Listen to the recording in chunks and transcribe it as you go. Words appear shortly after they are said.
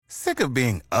Sick of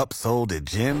being upsold at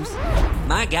gyms?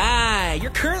 My guy, you're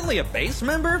currently a base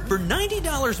member? For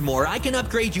 $90 more, I can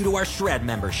upgrade you to our Shred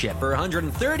membership. For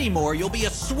 $130 more, you'll be a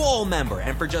Swole member.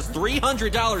 And for just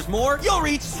 $300 more, you'll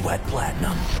reach Sweat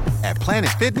Platinum. At Planet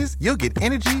Fitness, you'll get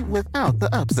energy without the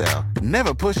upsell.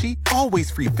 Never pushy,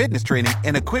 always free fitness training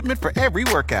and equipment for every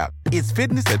workout. It's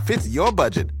fitness that fits your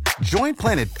budget. Join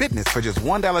Planet Fitness for just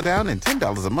 $1 down and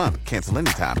 $10 a month. Cancel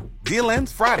anytime. Deal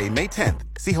ends Friday, May 10th.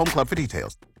 See Home Club for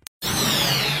details.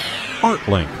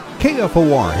 ArtLink.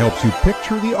 KFOR helps you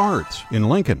picture the arts in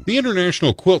Lincoln. The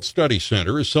International Quilt Study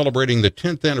Center is celebrating the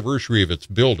 10th anniversary of its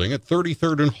building at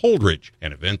 33rd and Holdridge.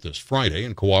 An event this Friday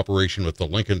in cooperation with the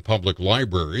Lincoln Public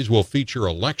Libraries will feature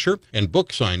a lecture and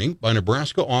book signing by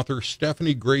Nebraska author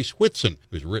Stephanie Grace Whitson,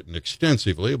 who's written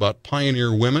extensively about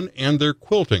pioneer women and their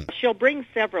quilting. She'll bring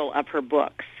several of her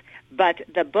books, but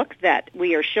the book that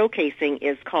we are showcasing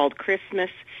is called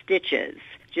Christmas Stitches,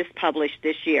 just published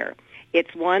this year.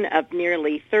 It's one of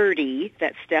nearly 30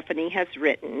 that Stephanie has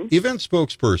written. Event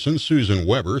spokesperson Susan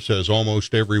Weber says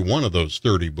almost every one of those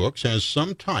 30 books has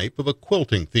some type of a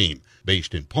quilting theme,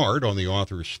 based in part on the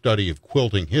author's study of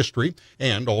quilting history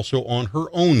and also on her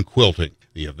own quilting.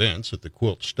 The events at the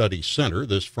Quilt Study Center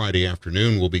this Friday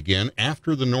afternoon will begin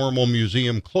after the normal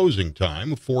museum closing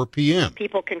time of 4 p.m.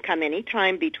 People can come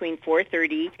anytime between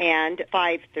 4:30 and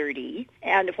 5:30.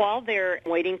 And while they're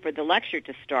waiting for the lecture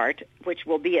to start, which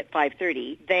will be at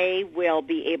 5:30, they will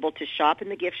be able to shop in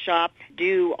the gift shop,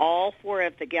 do all 4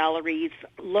 of the galleries,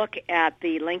 look at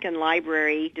the Lincoln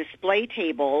Library display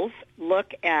tables,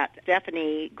 look at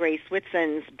Stephanie Grace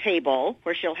Whitson's table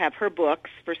where she'll have her books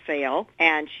for sale,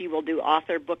 and she will do author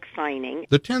book signing.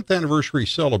 The 10th anniversary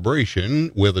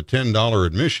celebration with a $10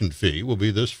 admission fee will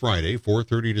be this Friday,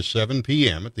 4:30 to 7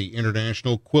 p.m. at the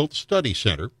International Quilt Study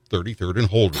Center, 33rd and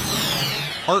Holdridge.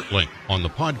 ArtLink on the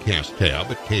podcast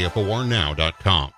tab at KFORnow.com.